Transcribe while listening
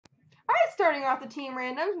Starting off the team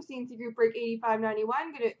randoms for C&C Group Break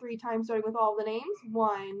 8591. Get it 3 times starting with all the names.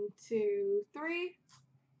 1, 2, 3.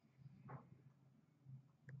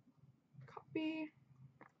 Copy.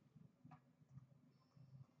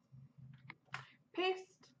 Paste.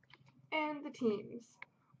 And the teams.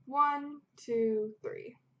 1, 2,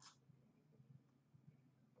 3.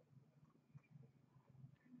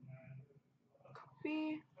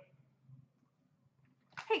 Copy.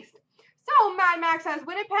 Paste. So, Mad Max has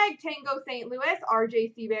Winnipeg, Tango St. Louis,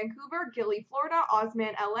 RJC Vancouver, Gilly Florida,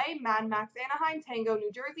 Ozman LA, Mad Max Anaheim, Tango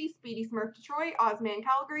New Jersey, Speedy Smurf Detroit, Ozman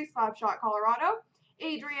Calgary, Slapshot Colorado,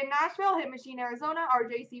 Adrian Nashville, Hit Machine Arizona,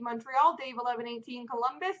 RJC Montreal, Dave 1118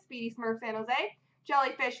 Columbus, Speedy Smurf San Jose,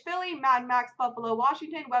 Jellyfish Philly, Mad Max Buffalo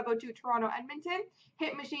Washington, Webo2 Toronto Edmonton,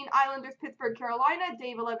 Hit Machine Islanders Pittsburgh Carolina,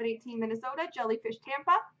 Dave 1118 Minnesota, Jellyfish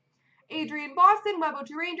Tampa, Adrian Boston,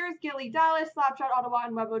 Webo2 Rangers, Gilly Dallas, Slapshot Ottawa,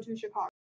 and Webo2 Chicago.